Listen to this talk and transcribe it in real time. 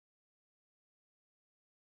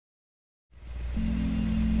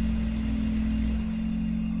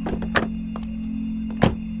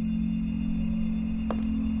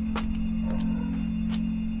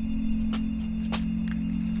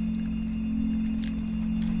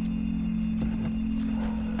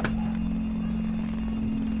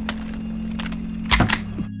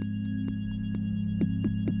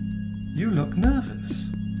look nervous.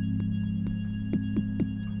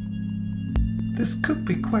 This could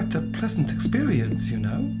be quite a pleasant experience, you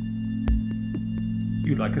know.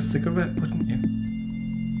 You'd like a cigarette, wouldn't you?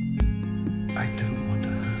 I don't want to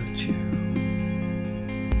hurt you.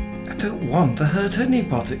 I don't want to hurt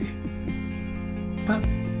anybody. But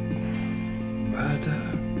murder,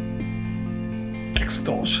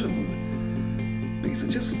 extortion, these are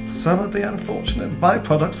just some of the unfortunate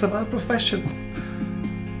byproducts of our profession.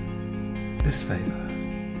 This favour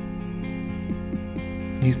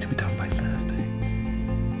needs to be done by Thursday.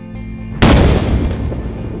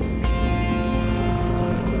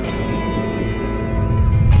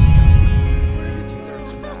 Where did you learn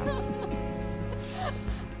to dance?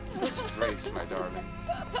 Such grace, my darling.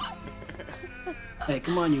 Hey,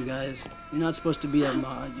 come on, you guys. You're not supposed to be at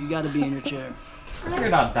Ma. You gotta be in your chair. You're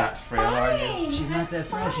not that frail, are you? She's not that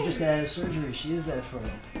frail. She just got out of surgery. She is that frail.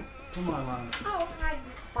 Come on, Mom. Oh, I'm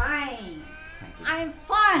fine. I'm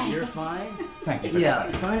fine. You're fine? Thank you for Yeah,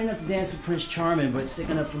 that. fine enough to dance with Prince Charming, but sick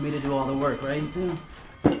enough for me to do all the work, right, you two?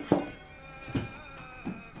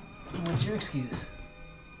 What's your excuse?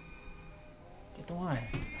 Get the wine.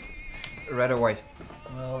 Red or white?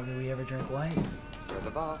 Well, do we ever drink white? You're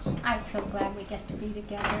the boss. I'm so glad we get to be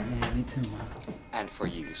together. Yeah, me too, Mom. And for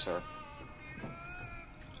you, sir.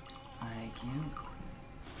 Thank you.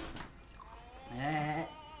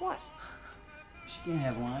 What? She can't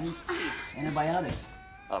have wine. Jesus. Antibiotics.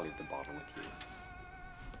 I'll leave the bottle with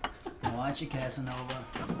you. Watch it, Casanova.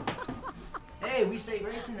 Hey, we say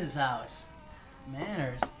grace in this house.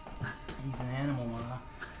 Manners. He's an animal, Ma.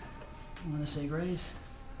 You wanna say grace?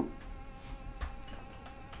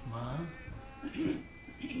 Ma?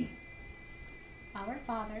 Our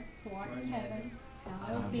Father, who art in heaven,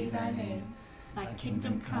 hallowed be thy name. Thy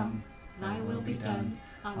kingdom come, thy will be done,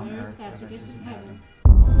 on earth as it is in heaven.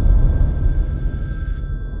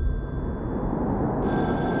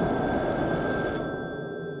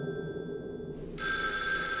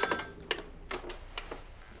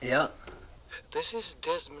 Yeah. This is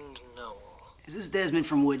Desmond Noel. Is this Desmond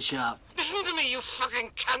from Woodshop? Listen to me, you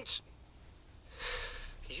fucking cunt!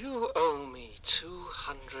 You owe me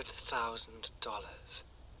 $200,000.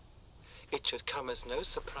 It should come as no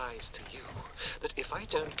surprise to you that if I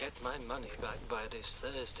don't get my money back by this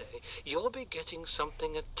Thursday, you'll be getting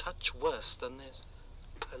something a touch worse than this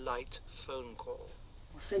polite phone call.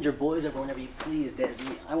 Well, send your boys over whenever you please,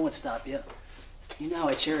 Desi. I won't stop you. You know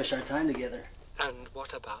I cherish our time together. And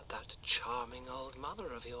what about that charming old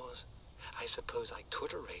mother of yours? I suppose I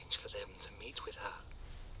could arrange for them to meet with her.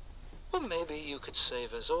 Or maybe you could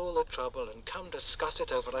save us all the trouble and come discuss it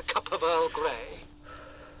over a cup of Earl Grey.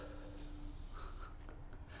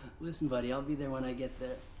 Listen, buddy, I'll be there when I get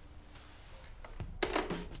there.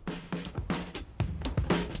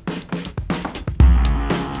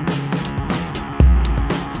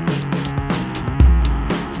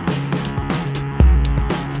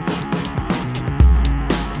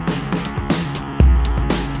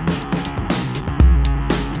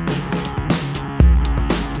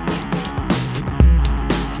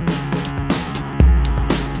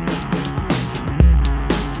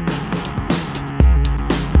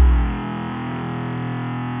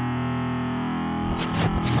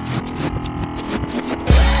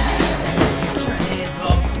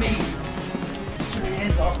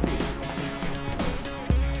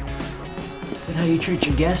 Is that how you treat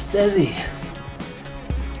your guests, Desi?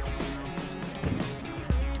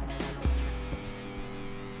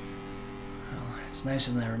 Well, it's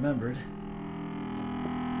nicer than I remembered.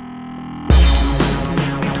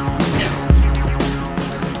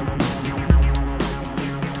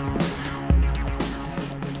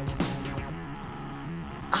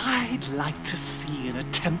 I'd like to see an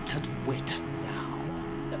attempt at wit now.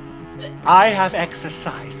 I have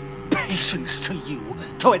exercised patience to you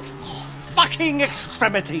to its fucking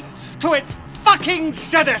extremity, to its fucking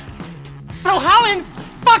zenith. So how in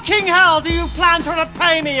fucking hell do you plan to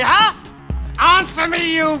repay me, huh? Answer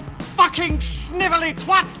me, you fucking snivelly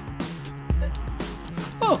twat!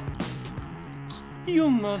 Oh, your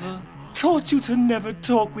mother taught you to never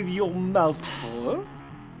talk with your mouth full?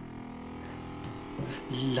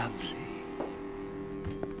 Lovely.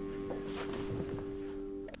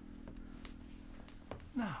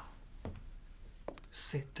 Now,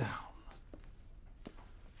 sit down.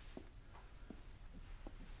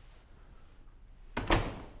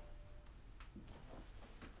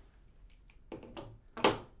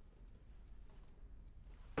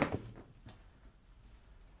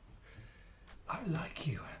 I like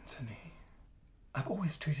you, Anthony. I've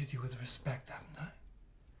always treated you with respect, haven't I?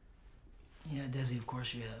 Yeah, Desi, of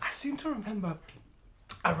course you have. I seem to remember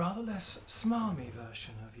a rather less smarmy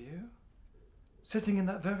version of you. sitting in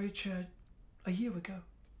that very chair a year ago.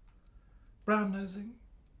 Brown-nosing,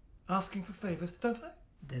 asking for favours, don't I?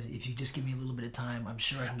 Desi, if you just give me a little bit of time, I'm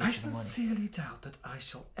sure I can get I you the money. sincerely doubt that I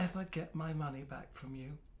shall ever get my money back from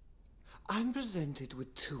you. I'm presented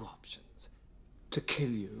with two options. To kill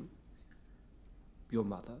you, your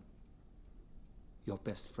mother, your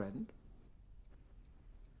best friend,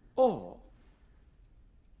 or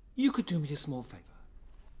you could do me a small favour.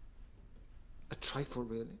 A trifle,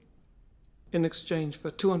 really. In exchange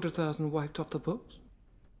for 200,000 wiped off the books.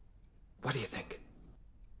 What do you think?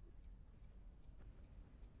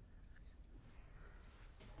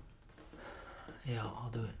 Yeah, I'll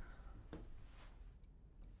do it.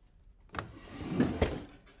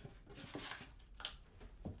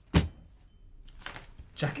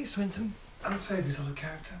 Jackie Swinton, unsavoury sort of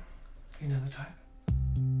character. You know the type.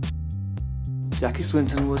 Jackie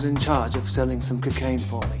Swinton was in charge of selling some cocaine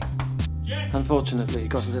for me. Unfortunately, he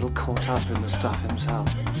got a little caught up in the stuff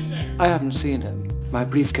himself. I haven't seen him, my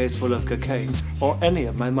briefcase full of cocaine, or any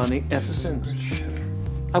of my money ever since.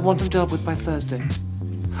 I want him dealt with by Thursday,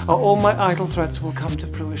 or all my idle threats will come to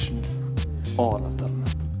fruition. All of them.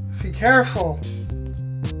 Be careful.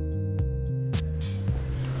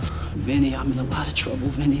 Vinny, I'm in a lot of trouble,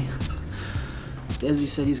 Vinny. Desi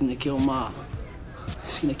said he's gonna kill Ma.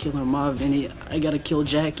 He's gonna kill her Ma, Vinny. I gotta kill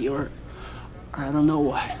Jackie, or I don't know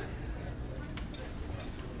why.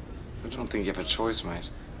 I don't think you have a choice, mate.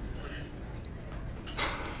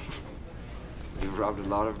 You've robbed a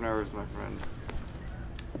lot of nerves, my friend.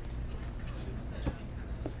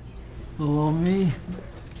 Oh, me?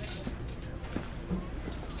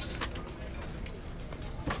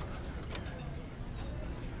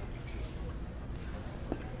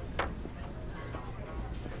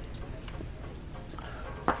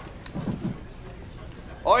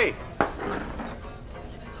 Oi!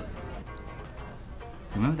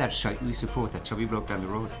 Remember that shite we support that chubby bloke down the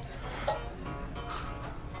road?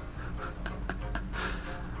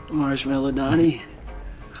 Marshmallow Donnie.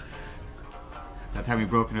 That time we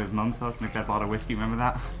broke into his mum's house and nicked that bottle of whiskey, remember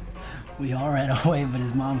that? We all ran away, but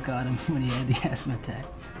his mom caught him when he had the asthma attack.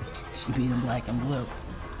 She beat him black and blue.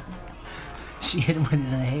 She hit him with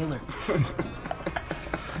his inhaler.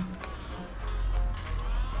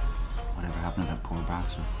 Whatever happened to that poor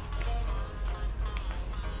bastard?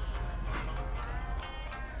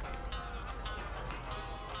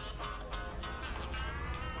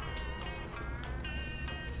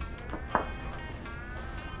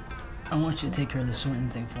 I want you to take care of the Swinton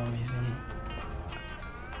thing for me, Vinny.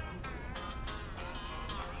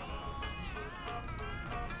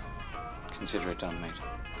 Consider it done, mate.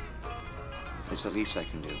 It's the least I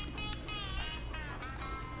can do.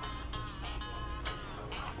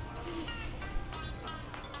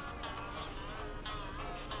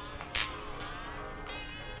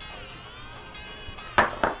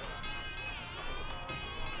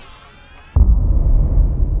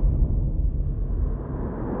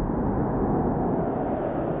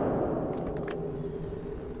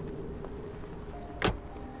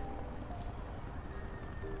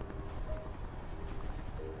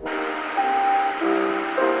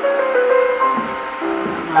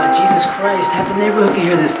 Oh, Jesus Christ, half the neighborhood can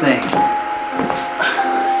hear this thing.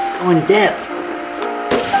 Going deaf.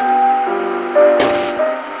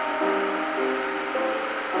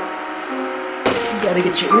 You gotta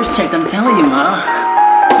get your ears checked, I'm telling you, Ma.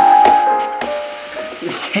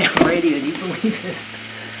 This damn radio, do you believe this?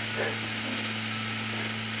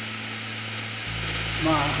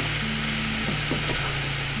 Ma.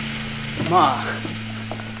 Ma.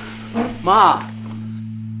 Ma.